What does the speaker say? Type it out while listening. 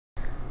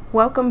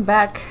Welcome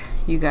back,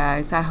 you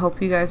guys. I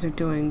hope you guys are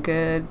doing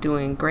good,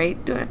 doing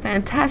great, doing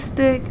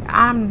fantastic.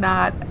 I'm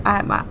not.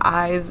 My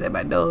eyes and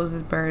my nose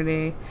is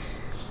burning.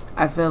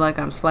 I feel like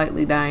I'm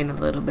slightly dying a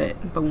little bit.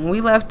 But when we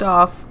left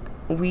off,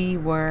 we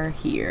were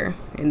here.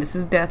 And this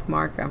is Death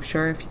Mark. I'm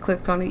sure if you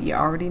clicked on it, you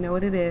already know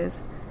what it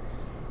is.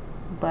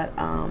 But,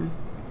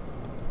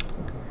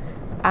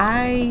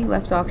 I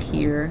left off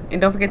here.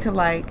 And don't forget to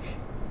like,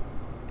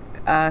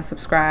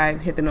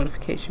 subscribe, hit the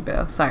notification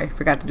bell. Sorry,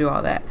 forgot to do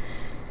all that.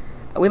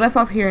 We left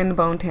off here in the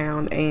Bone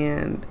Town,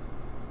 and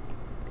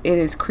it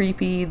is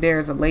creepy.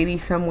 There's a lady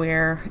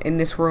somewhere in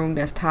this room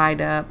that's tied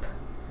up.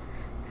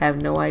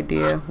 Have no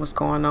idea what's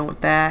going on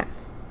with that.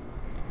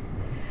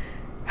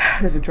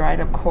 There's a dried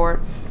up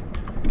corpse.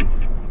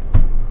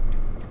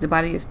 The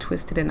body is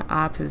twisted in an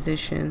odd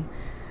position,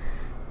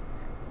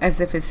 as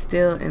if it's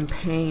still in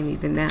pain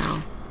even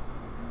now.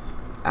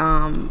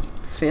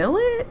 Feel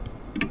it?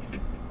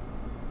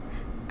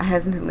 I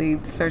hesitantly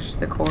searched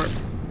the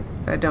corpse,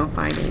 but I don't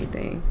find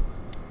anything.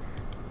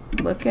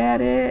 Look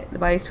at it. The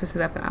body's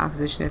twisted up in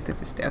opposition as if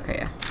it's still okay.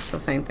 Yeah, so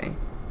same thing.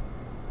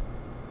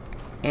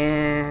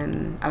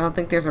 And I don't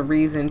think there's a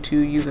reason to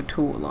use a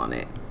tool on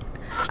it.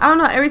 I don't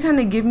know. Every time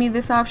they give me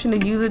this option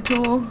to use a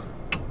tool,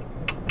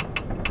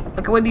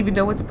 like I wouldn't even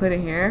know what to put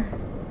in here.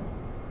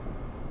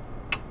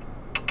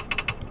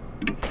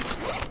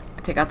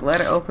 I take out the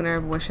letter opener.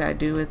 What should I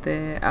do with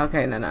it?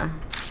 Okay, no. I'm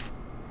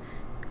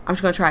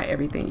just gonna try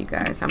everything, you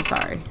guys. I'm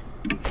sorry.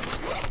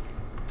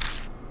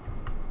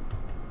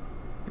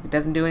 If it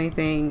doesn't do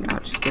anything, I'll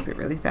just skip it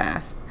really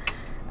fast.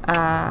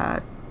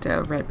 The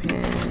red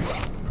pen.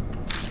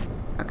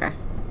 Okay,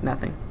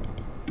 nothing.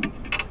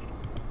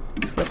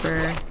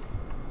 Slipper.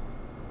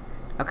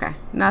 Okay,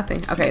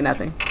 nothing. Okay,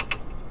 nothing.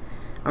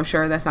 I'm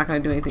sure that's not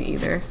going to do anything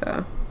either,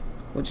 so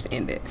we'll just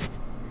end it.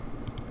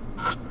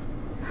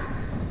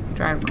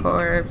 Dried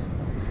corpse.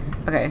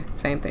 Okay,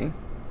 same thing.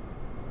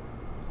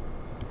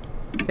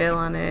 Fill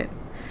on it.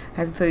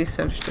 Has until you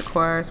search the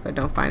corpse, but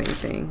don't find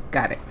anything.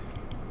 Got it.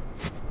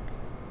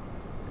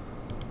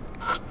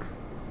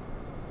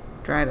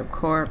 Dried up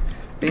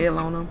corpse. Fill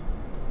on them.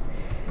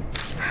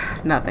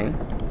 Nothing.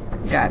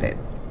 Got it.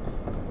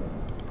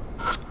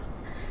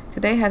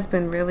 Today has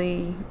been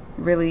really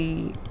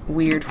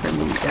weird for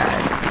me,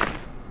 guys.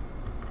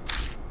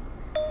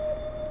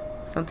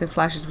 Something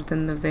flashes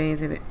within the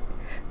veins and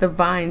the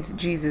vines,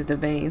 Jesus, the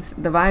veins.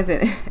 The vines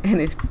and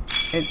its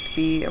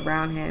feet, a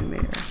round hand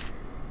mirror.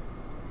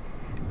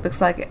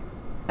 Looks like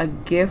a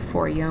gift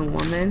for a young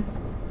woman.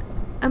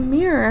 A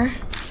mirror?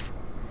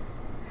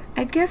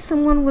 I guess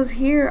someone was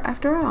here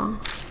after all.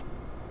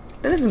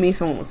 That doesn't mean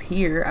someone was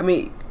here. I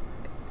mean,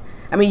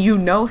 you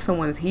know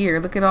someone's here.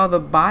 Look at all the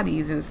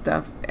bodies and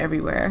stuff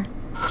everywhere.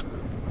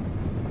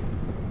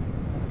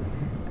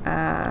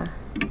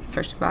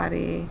 Search the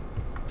body.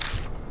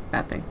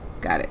 Nothing.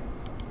 Got it.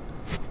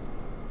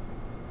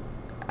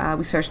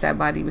 We searched that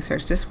body. We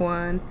searched this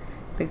one.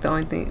 I think the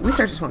only thing... We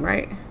searched this one,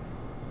 right?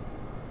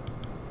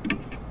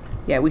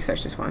 Yeah, we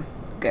searched this one.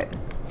 Good.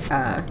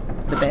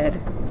 The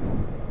bed.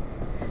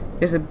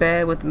 There's a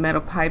bed with a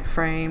metal pipe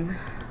frame.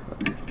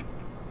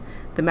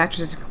 The mattress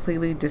is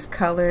completely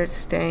discolored,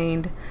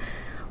 stained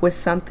with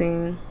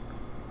something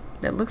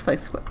that looks like...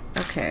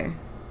 Okay.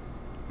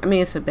 I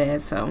mean, it's a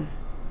bed, so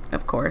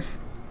of course.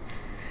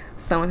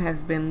 Someone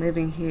has been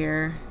living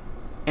here,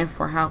 and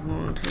for how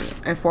long too?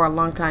 And for a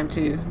long time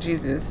too.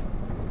 Jesus.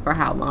 For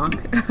how long?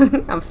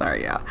 I'm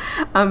sorry, y'all.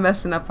 I'm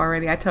messing up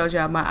already. I told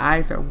y'all my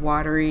eyes are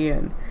watery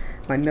and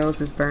my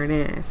nose is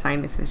burning and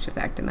sinus is just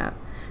acting up.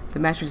 The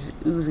mattress is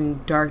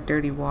oozing dark,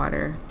 dirty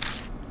water.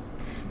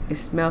 It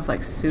smells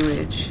like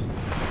sewage.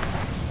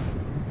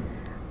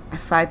 I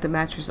slide the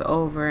mattress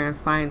over and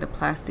find a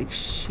plastic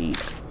sheet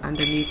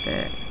underneath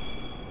it.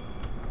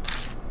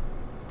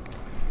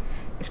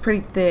 It's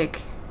pretty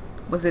thick.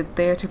 Was it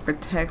there to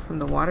protect from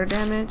the water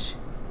damage?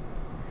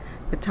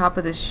 The top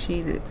of the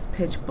sheet is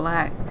pitch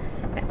black.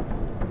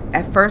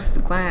 At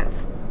first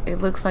glance, it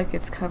looks like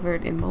it's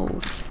covered in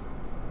mold.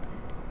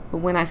 But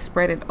when I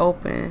spread it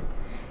open,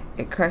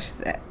 it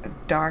crushes as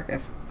dark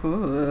as...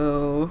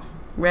 Ooh,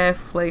 red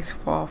flakes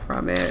fall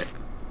from it.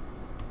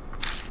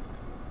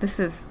 This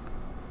is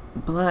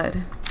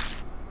blood.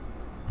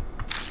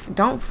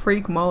 Don't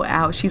freak Mo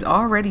out. She's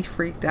already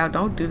freaked out.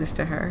 Don't do this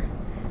to her.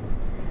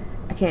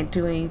 I can't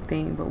do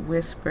anything but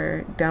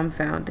whisper,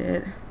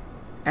 dumbfounded,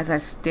 as I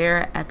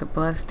stare at the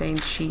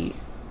bloodstained sheet.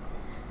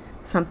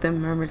 Something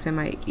murmurs in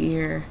my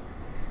ear,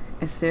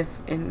 as if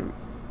in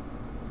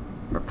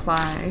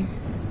reply.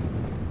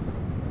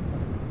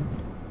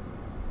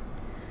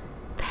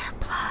 Their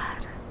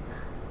blood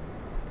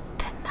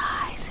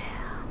denies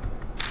him.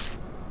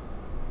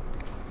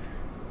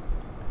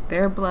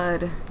 Their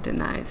blood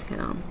denies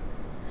him.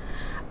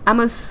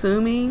 I'm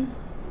assuming...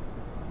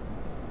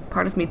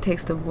 Part of me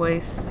takes the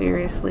voice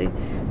seriously.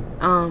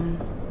 I'm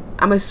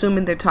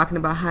assuming they're talking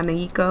about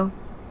Hanahiko.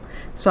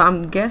 So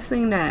I'm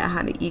guessing that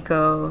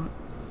Hanahiko,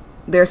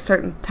 there are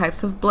certain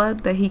types of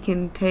blood that he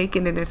can take,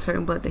 and then there's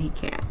certain blood that he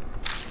can't.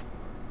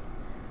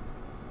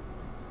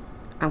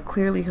 I'm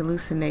clearly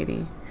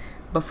hallucinating.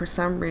 but for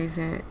some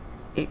reason,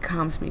 it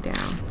calms me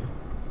down.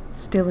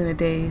 Still in a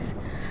daze,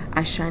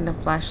 I shine the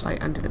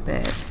flashlight under the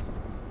bed.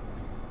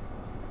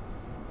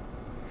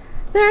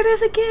 There it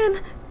is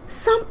again!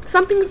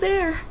 Something's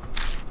there!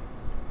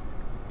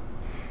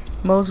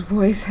 Mo's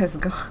voice has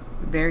gone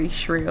very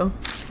shrill.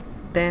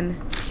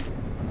 Then,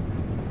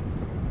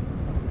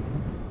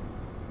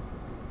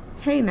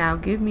 hey now,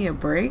 give me a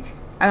break.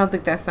 I don't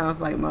think that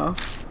sounds like Mo.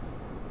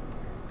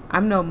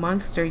 I'm no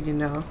monster, you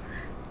know.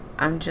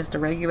 I'm just a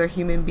regular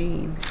human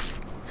being.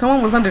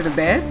 Someone was under the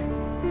bed?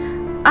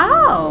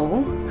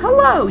 Oh,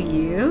 hello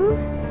you.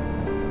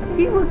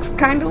 He looks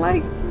kind of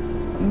like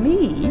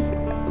me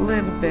a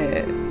little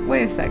bit.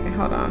 Wait a second,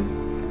 hold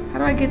on. How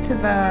do I get to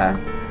the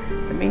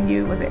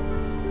menu? Was it?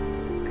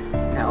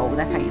 No,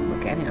 that's how you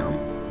look at him.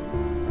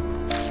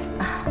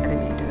 Ugh, I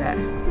didn't even do that.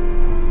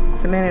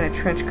 It's a man in a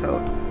trench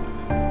coat.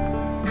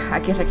 I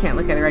guess I can't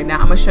look at it right now.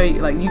 I'm gonna show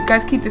you, like, you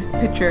guys keep this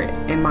picture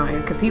in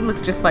mind because he looks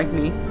just like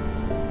me.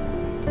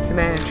 It's a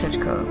man in a trench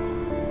coat.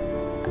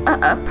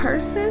 A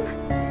person?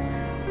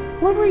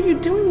 What were you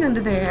doing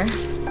under there?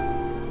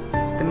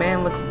 The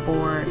man looks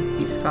bored.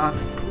 He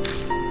scoffs.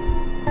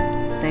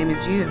 Same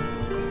as you.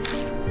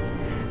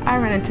 I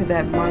ran into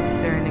that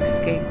monster and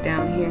escaped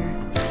down here.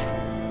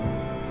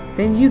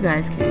 Then you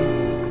guys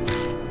came.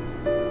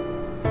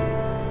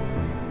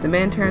 The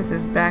man turns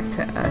his back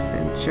to us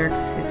and jerks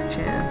his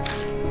chin.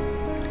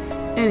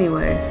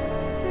 Anyways,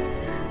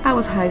 I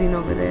was hiding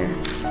over there.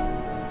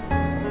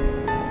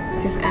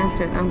 His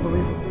answer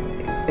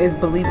is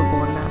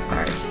believable enough,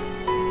 sorry.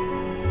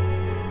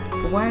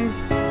 But why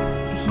is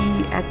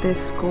he at this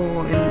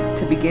school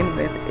to begin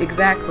with?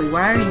 Exactly,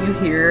 why are you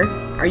here?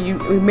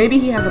 Maybe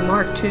he has a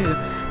mark too.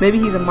 Maybe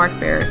he's a mark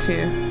bearer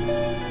too.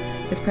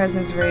 His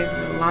presence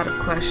raises a lot of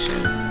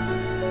questions.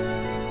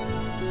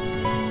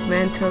 The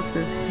man tilts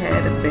his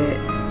head a bit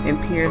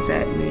and peers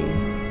at me.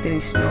 Then he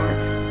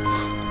snorts.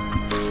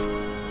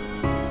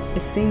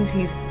 It seems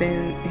he's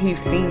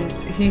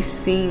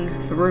seen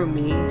through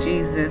me.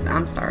 Jesus,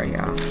 I'm sorry,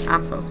 y'all.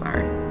 I'm so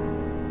sorry.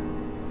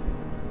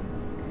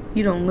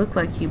 You don't look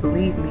like you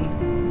believe me.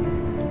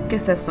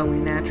 Guess that's only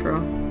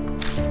natural.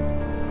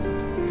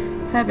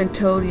 Haven't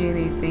told you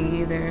anything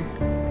either.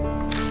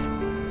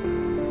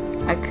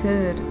 I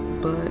could,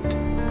 but...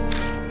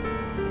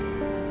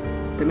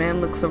 The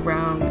man looks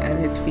around at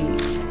his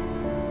feet.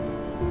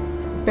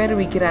 Better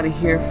we get out of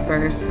here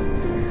first.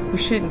 We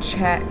shouldn't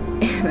chat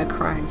at the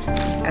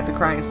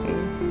crime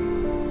scene.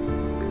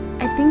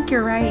 I think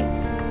you're right.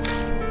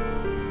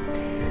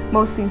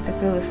 Mo seems to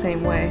feel the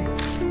same way.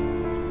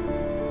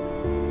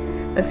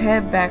 Let's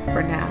head back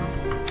for now.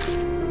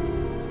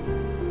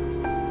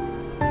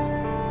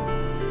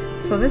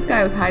 So this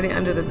guy was hiding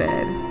under the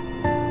bed.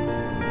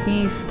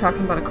 He's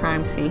talking about a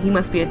crime scene. He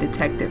must be a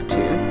detective too.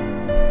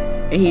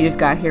 And he just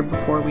got here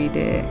before we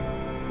did.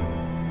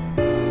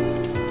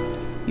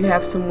 You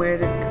have somewhere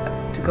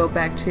to go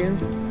back to?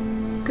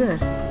 Good.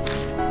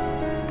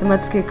 Then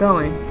let's get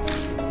going.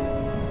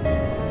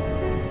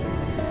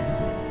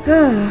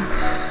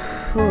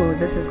 Ooh,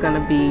 this is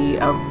gonna be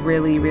a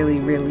really, really,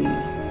 really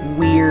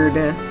weird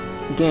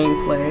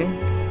gameplay.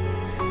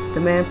 The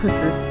man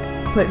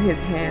put his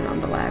hand on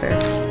the ladder.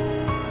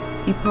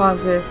 He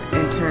pauses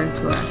and turns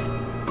to us.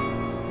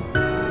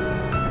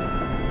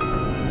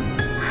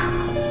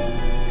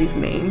 These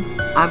names.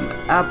 I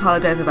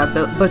apologize if I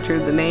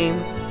butchered the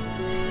name.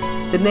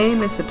 The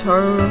name is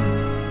Satoru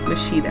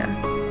Mashida,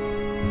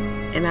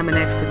 and I'm an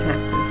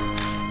ex-detective.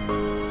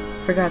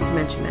 Forgot to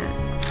mention that.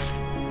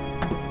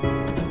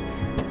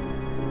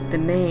 The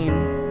name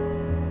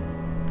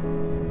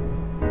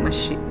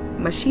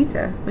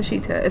Mashita.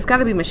 It's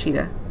gotta be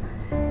Mashida.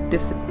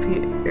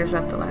 Disappears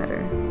up the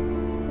ladder.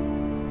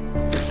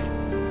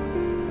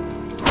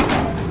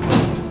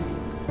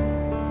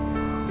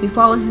 We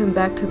follow him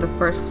back to the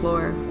first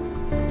floor.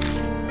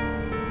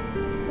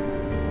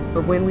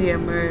 But when we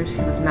emerged,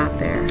 he was not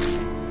there.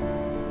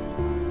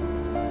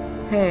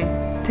 Hey,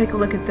 take a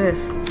look at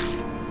this.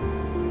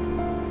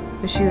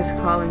 Mashida's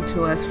calling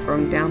to us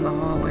from down the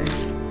hallway.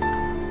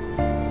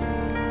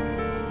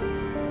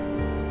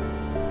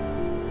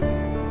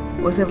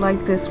 Was it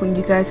like this when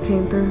you guys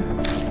came through?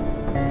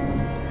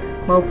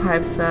 Mo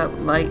pipes up,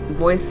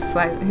 voice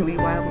slightly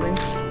wobbly.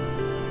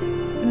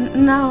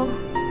 No,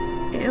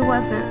 it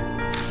wasn't.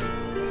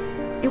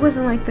 It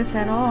wasn't like this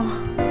at all.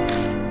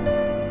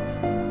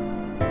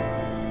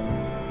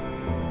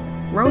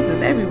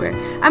 Roses everywhere.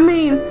 I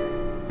mean,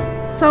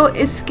 so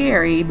it's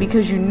scary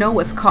because you know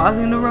what's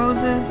causing the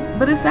roses,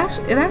 but it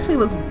actually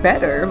looks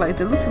better. Like,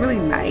 it looks really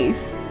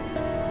nice.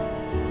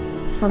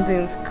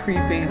 Something's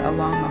creeping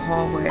along the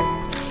hallway.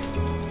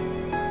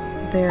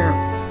 They're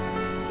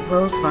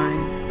rose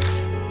vines.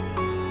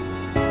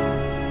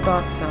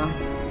 Thought so.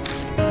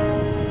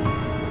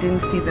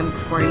 Didn't see them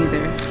before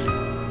either.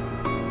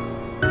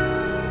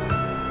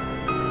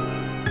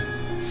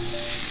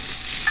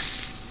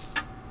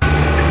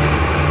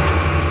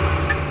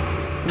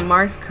 The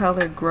mark's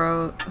color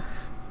grows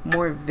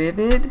more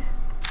vivid.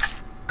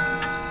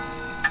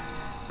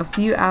 A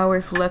few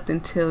hours left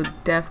until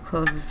death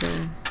closes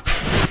in.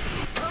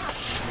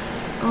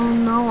 Oh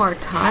no, our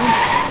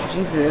time.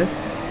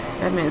 Jesus,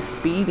 that man's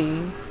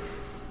speeding.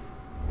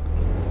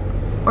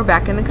 We're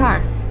back in the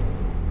car.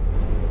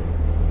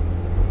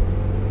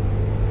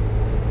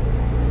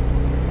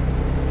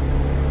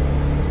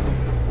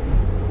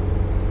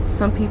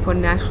 Some people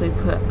naturally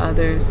put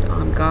others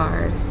on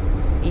guard,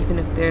 even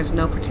if there's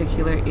no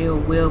particular ill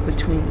will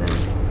between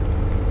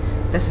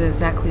them. That's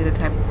exactly the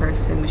type of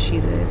person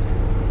Mashida is.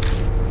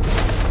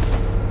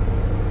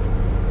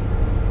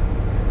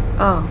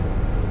 Oh,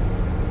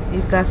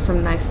 you've got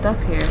some nice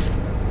stuff here.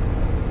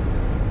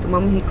 The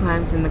moment he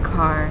climbs in the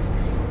car,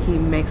 he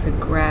makes a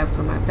grab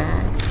for my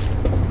bag.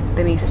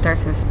 Then he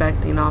starts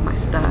inspecting all my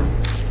stuff.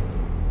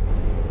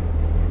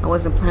 I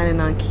wasn't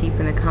planning on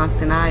keeping a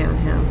constant eye on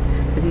him,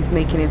 but he's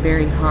making it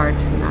very hard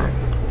to not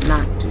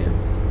do.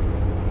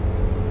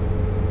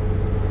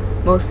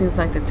 Mosley's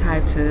like the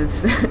type to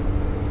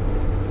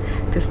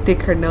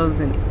stick her nose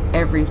in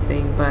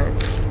everything, but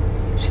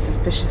she's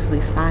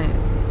suspiciously silent.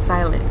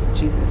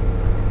 Jesus.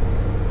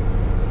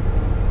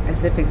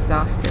 As if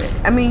exhausted.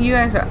 I mean, you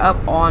guys are up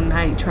all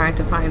night trying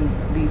to find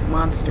these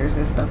monsters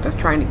and stuff that's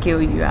trying to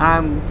kill you.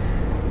 I'm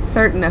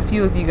certain a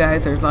few of you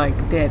guys are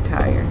like dead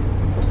tired.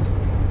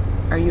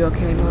 Are you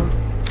okay, Mo?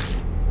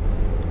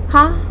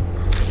 Huh?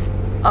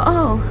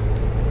 Oh,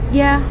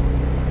 yeah.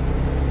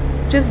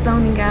 Just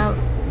zoning out.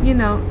 You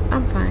know,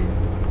 I'm fine.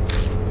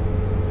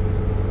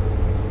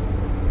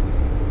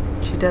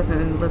 She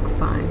doesn't look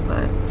fine,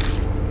 but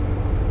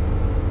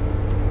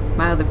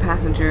my other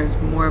passenger is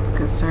more of a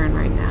concern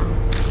right now.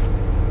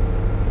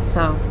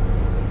 So,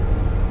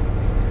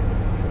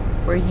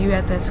 were you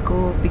at that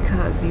school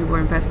because you were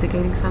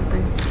investigating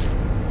something?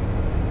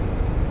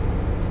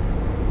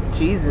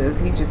 Jesus,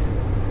 he just...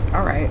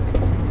 Alright.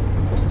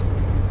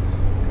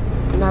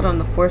 I'm not on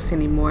the force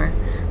anymore.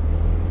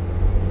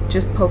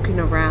 Just poking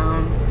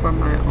around for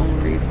my own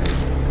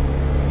reasons.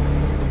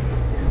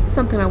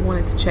 Something I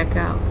wanted to check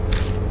out.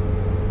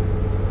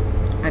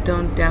 I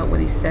don't doubt what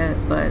he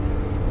says, but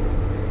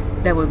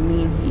that would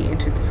mean he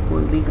entered the school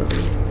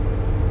illegally.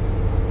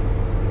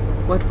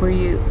 What were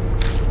you...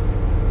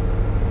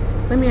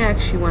 Let me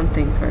ask you one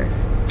thing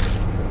first.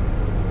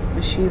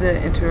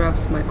 Mashida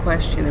interrupts my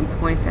question and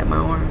points at my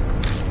arm.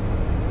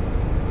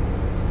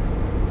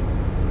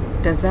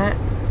 Does that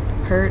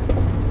hurt?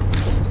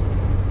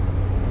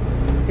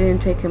 It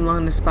didn't take him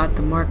long to spot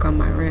the mark on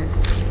my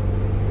wrist.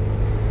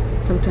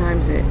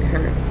 Sometimes it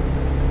hurts.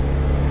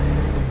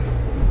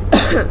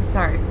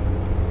 Sorry.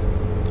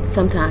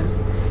 Sometimes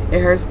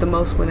it hurts the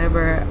most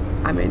whenever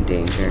I'm in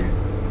danger.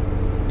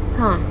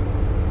 Huh.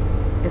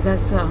 Is that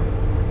so?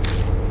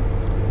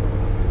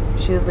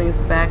 She leans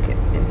back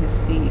in his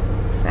seat,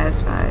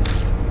 satisfied.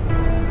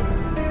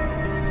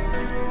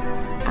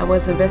 I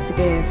was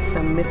investigating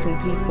some missing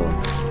people.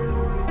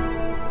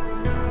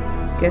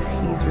 Guess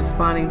he's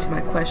responding to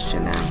my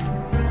question now.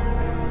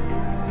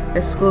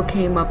 The school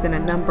came up in a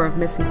number of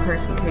missing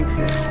person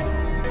cases.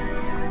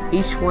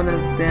 Each one of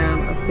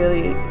them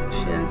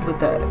affiliations with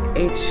the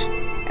H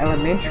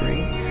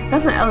elementary.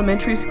 That's an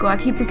elementary school. I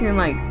keep thinking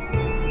like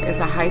it's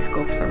a high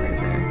school for some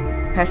reason.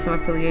 Has some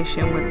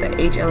affiliation with the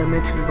H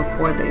elementary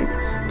before they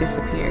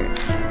disappeared.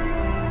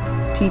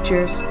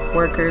 Teachers,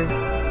 workers,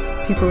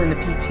 people in the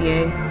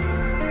PTA,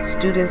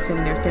 students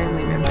and their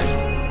family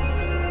members.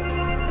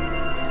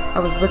 I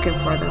was looking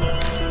for them.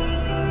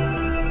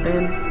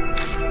 Then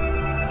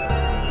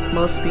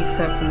Mo speaks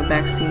up from the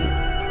back seat.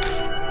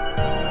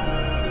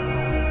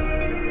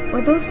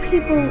 Were those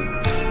people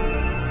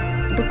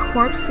the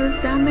corpses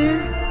down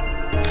there?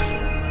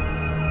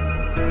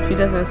 She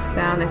doesn't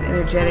sound as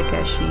energetic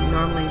as she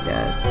normally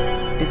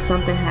does. Did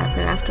something happen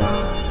after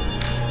all?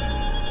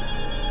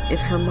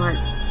 It's her mark.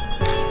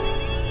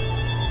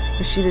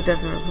 Mashida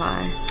doesn't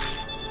reply.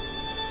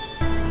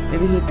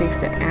 Maybe he thinks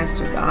the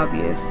answer's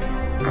obvious,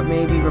 or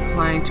maybe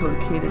replying to a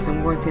kid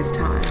isn't worth his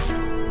time.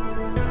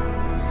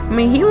 I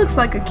mean, he looks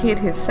like a kid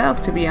himself,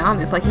 to be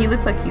honest. Like, he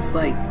looks like he's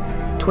like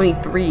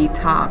 23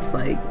 tops.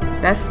 Like,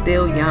 that's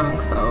still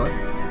young, so.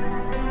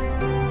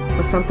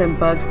 But something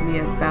bugs me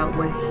about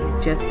what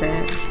he just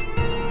said.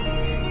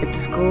 If the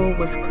school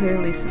was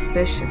clearly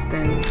suspicious,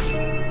 then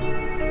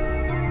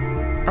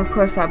of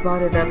course I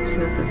brought it up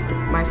to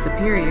my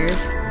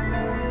superiors.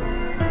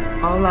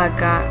 All I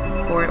got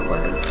for it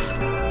was,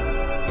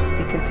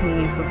 he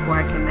continues before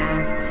I can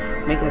ask,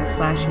 making a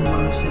slashing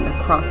motion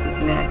across his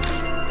neck.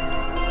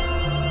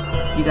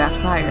 You got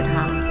fired,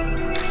 huh?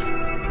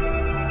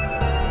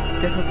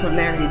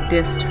 Disciplinary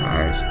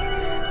discharge.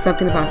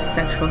 Something about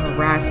sexual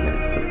harassment,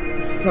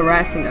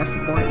 harassing a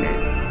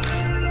subordinate.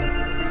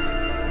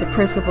 The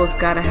principal's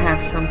gotta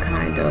have some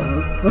kind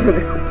of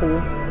political pull.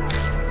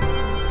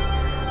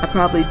 I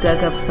probably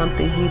dug up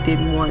something he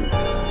didn't want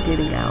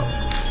getting out.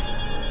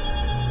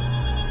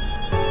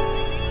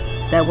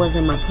 That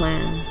wasn't my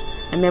plan.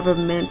 I never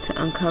meant to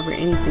uncover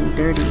anything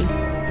dirty.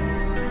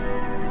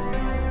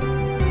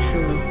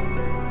 True.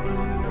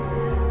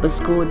 But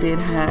school did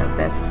have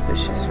that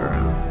suspicious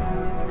room.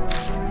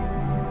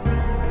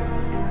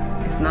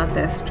 It's not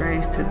that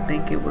strange to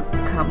think it would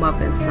come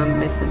up in some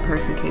missing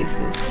person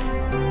cases.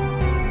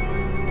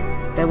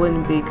 That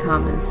wouldn't be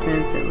common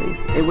sense, at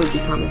least. It would be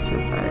common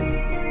sense,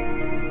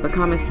 sorry. But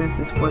common sense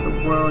is for the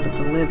world of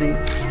the living.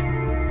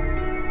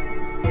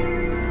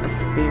 A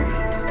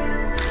spirit.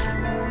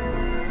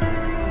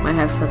 Might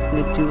have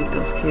something to do with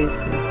those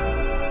cases.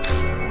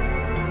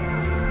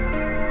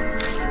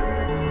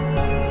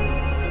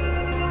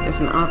 There's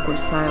an awkward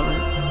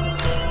silence.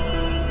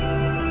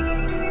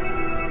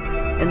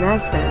 In that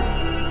sense,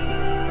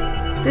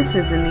 this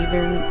isn't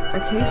even a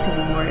case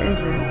anymore,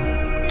 is it?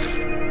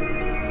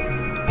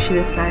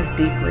 She sighs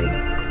deeply.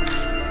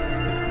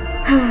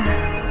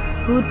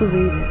 Who would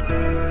believe it?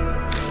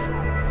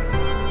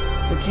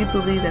 Would you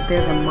believe that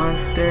there's a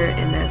monster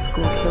in that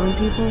school killing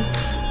people?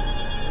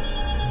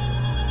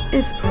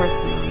 It's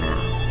personal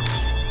now.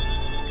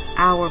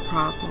 Our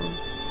problem.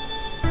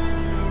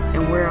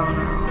 And we're on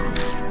our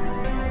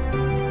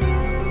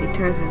own. He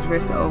turns his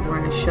wrist over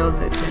and shows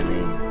it to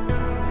me.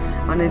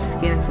 On his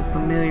skin is a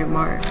familiar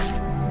mark.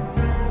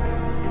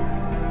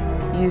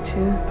 You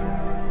too?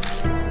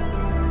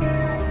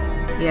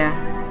 Yeah,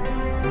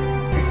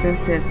 I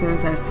sensed it as soon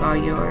as I saw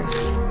yours.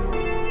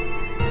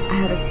 I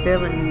had a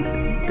feeling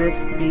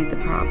this'd be the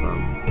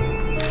problem.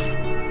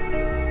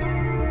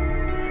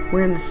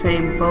 We're in the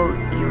same boat,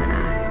 you and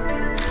I.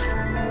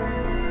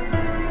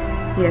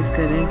 He has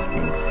good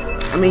instincts.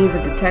 I mean, he's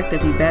a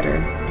detective, he better.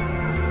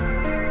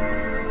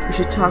 We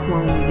should talk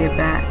more when we get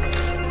back.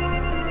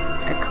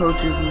 At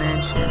Koju's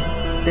mansion.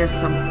 There's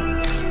some...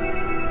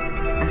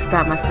 I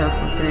stopped myself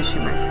from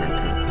finishing my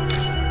sentence.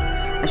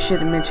 I should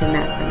have mentioned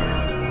that for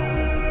now.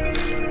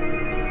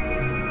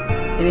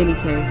 In any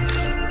case,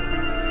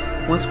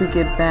 once we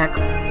get back,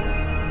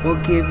 we'll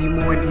give you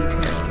more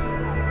details.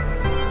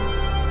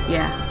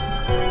 Yeah,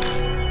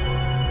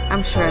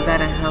 I'm sure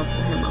that'll help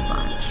him a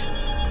bunch.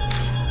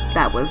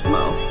 That was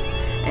Mo,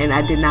 and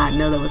I did not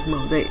know that was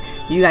Mo.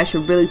 You guys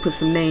should really put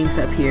some names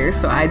up here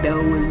so I know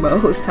when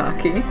Mo's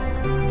talking.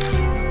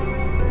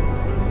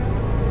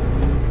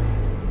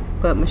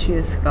 But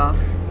Mashida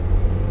scoffs.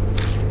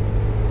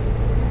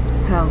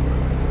 Help.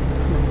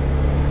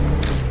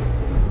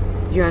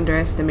 You're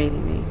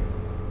underestimating me.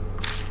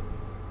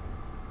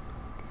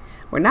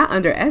 We're not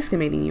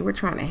underestimating you. We're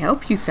trying to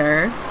help you,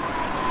 sir.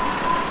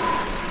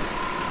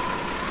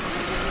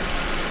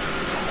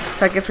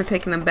 So I guess we're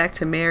taking him back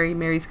to Mary.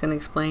 Mary's going to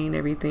explain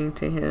everything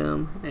to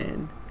him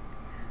and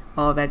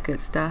all that good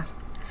stuff.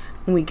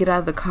 When we get out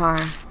of the car,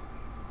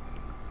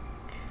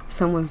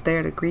 someone's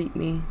there to greet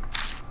me.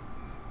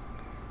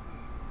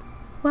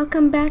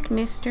 Welcome back,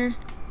 mister.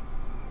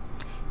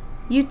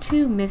 You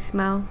too, Miss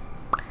Mo.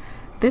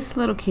 This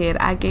little kid,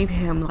 I gave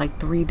him like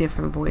 3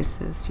 different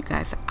voices. You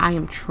guys, I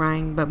am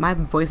trying, but my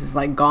voice is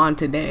like gone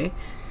today.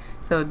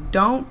 So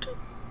don't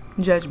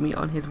judge me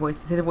on his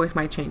voices. His voice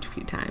might change a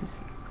few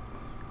times.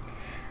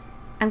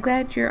 I'm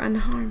glad you're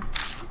unharmed.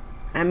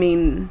 I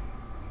mean,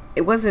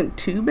 it wasn't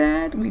too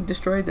bad. We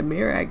destroyed the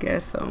mirror, I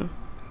guess, so.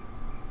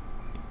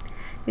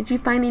 Did you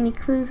find any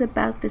clues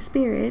about the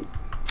spirit?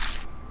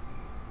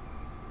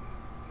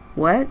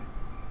 What?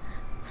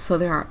 So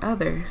there are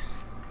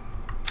others.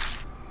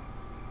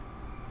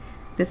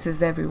 This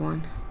is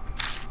everyone.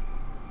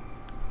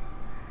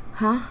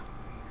 Huh?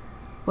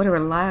 What a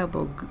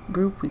reliable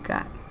group we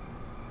got.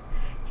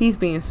 He's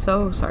being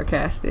so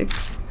sarcastic.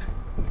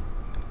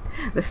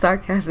 The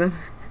sarcasm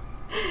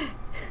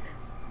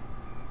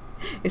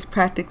is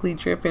practically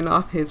dripping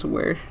off his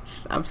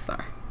words. I'm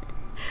sorry.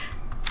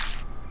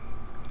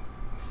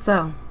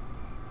 So,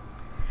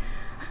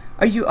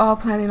 are you all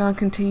planning on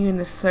continuing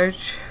the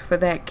search for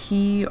that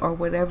key or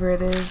whatever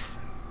it is?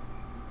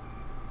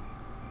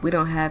 We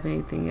don't have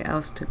anything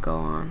else to go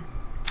on.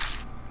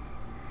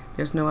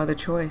 There's no other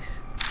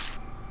choice.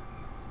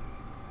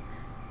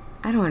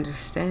 I don't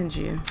understand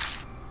you.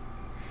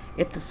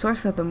 If the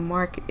source of the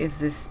mark is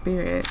this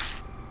spirit,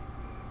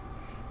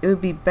 it would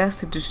be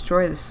best to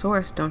destroy the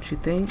source, don't you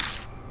think?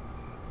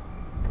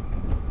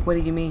 What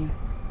do you mean?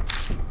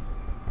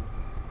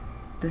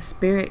 The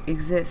spirit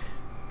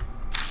exists.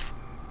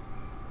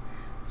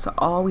 So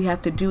all we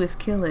have to do is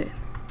kill it.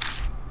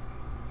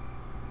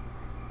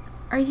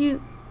 Are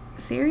you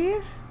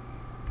serious?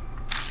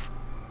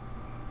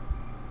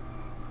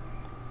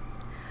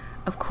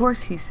 Of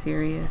course he's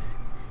serious.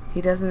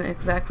 He doesn't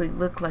exactly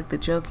look like the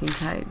joking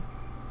type.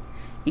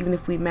 Even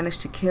if we manage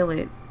to kill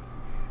it,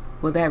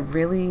 will that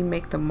really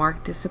make the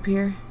mark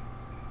disappear?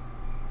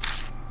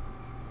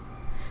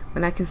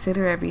 When I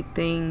consider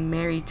everything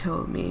Mary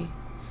told me,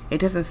 it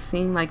doesn't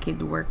seem like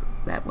it'd work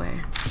that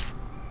way.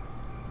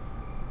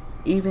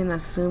 Even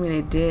assuming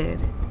it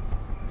did,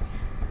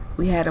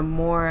 we had a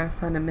more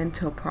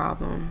fundamental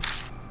problem.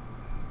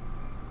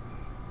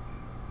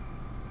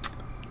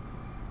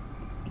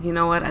 You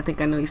know what? I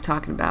think I know what he's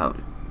talking about.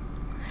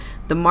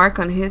 The mark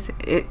on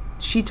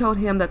she told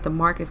him that the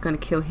mark is going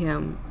to kill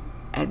him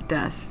at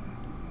dusk,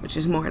 which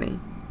is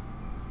morning.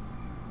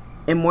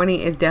 And morning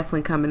is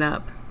definitely coming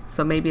up.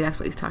 So maybe that's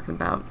what he's talking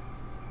about.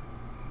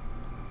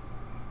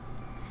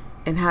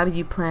 And how do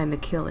you plan to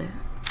kill it?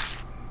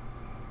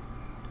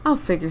 I'll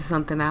figure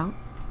something out.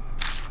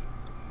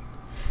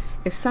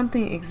 If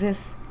something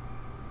exists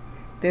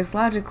There's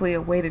logically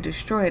a way to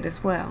destroy it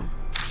as well.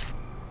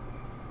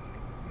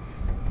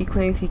 He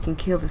claims he can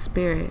kill the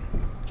spirit,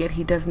 yet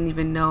he doesn't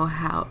even know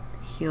how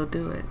he'll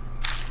do it.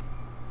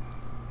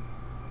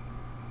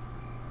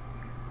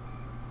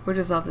 Where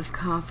does all this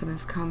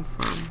confidence come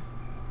from?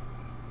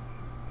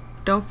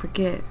 Don't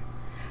forget,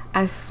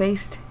 I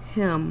faced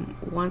him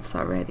once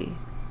already.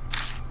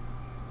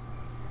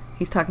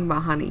 He's talking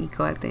about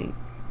Hanahiko, I think.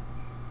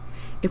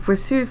 If we're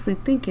seriously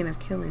thinking of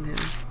killing him,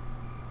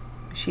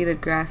 Mishita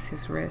grasped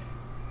his wrist.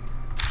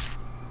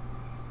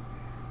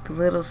 The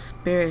little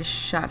spirit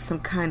shot some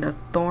kind of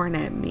thorn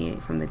at me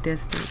from the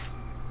distance.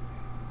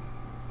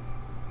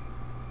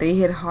 They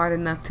hit hard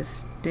enough to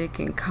stick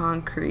in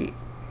concrete.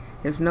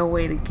 There's no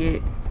way to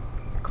get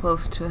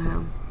close to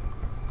him.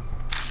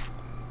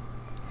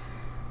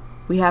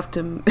 We have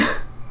to...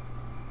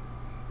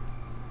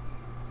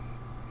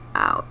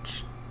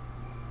 Ouch.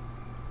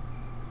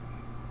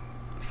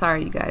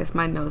 Sorry, you guys.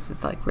 My nose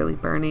is like really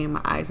burning and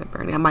my eyes are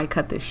burning. I might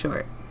cut this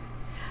short.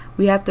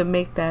 We have to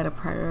make that a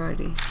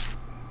priority.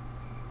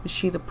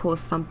 Mishita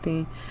pulls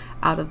something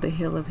out of the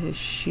heel of his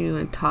shoe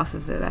and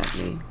tosses it at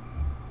me.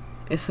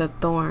 It's a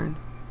thorn,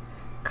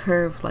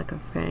 curved like a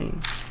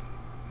fang.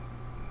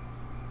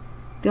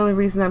 The only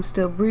reason I'm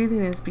still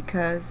breathing is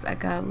because I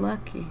got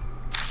lucky.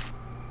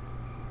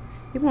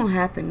 It won't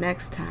happen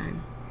next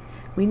time.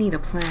 We need a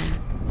plan.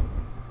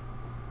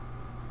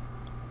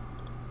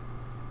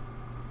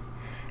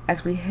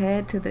 As we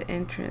head to the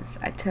entrance,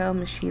 I tell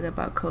Mishita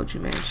about Koji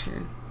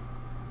Mansion.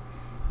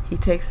 He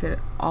takes it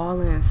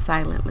all in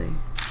silently.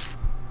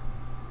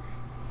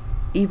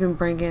 Even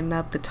bringing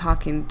up the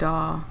talking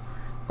doll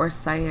or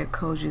Sayed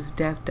Koji's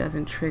death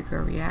doesn't trigger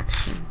a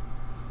reaction.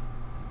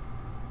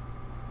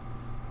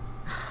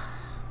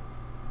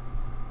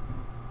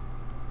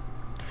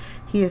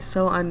 He is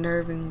so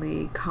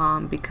unnervingly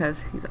calm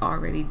because he's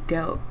already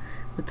dealt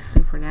with the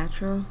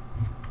supernatural.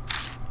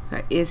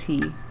 Or is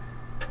he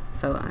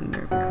so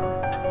unnervingly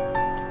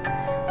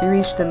calm? We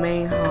reach the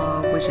main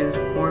hall, which is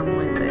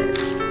warmly lit.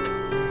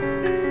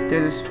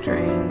 This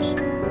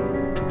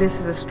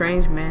is a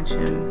strange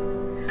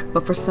mansion,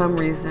 but for some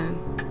reason,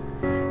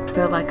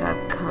 felt like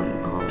I've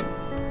come home.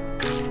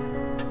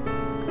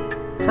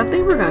 So I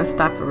think we're gonna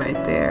stop it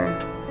right there.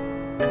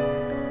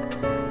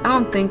 I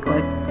don't think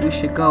like we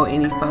should go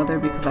any further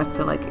because I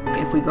feel like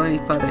if we go any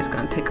further it's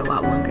gonna take a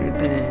lot longer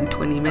than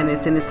 20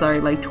 minutes and it's already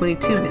like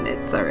 22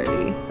 minutes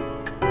already.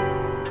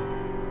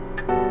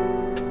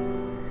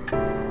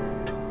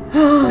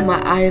 Oh, my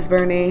eye is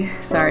burning.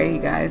 Sorry you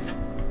guys.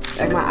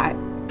 Like my eye.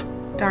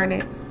 Darn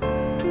it.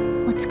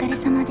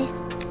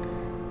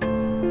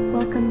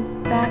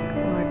 Welcome back,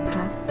 Lord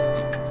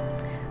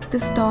Path.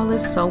 This doll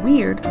is so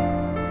weird.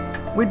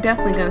 We're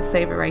definitely gonna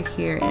save it right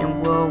here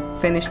and we'll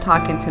finish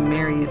talking to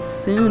Mary as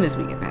soon as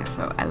we get back.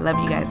 So I love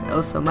you guys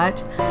oh so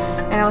much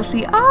and I will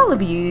see all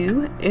of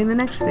you in the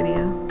next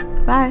video.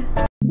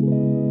 Bye.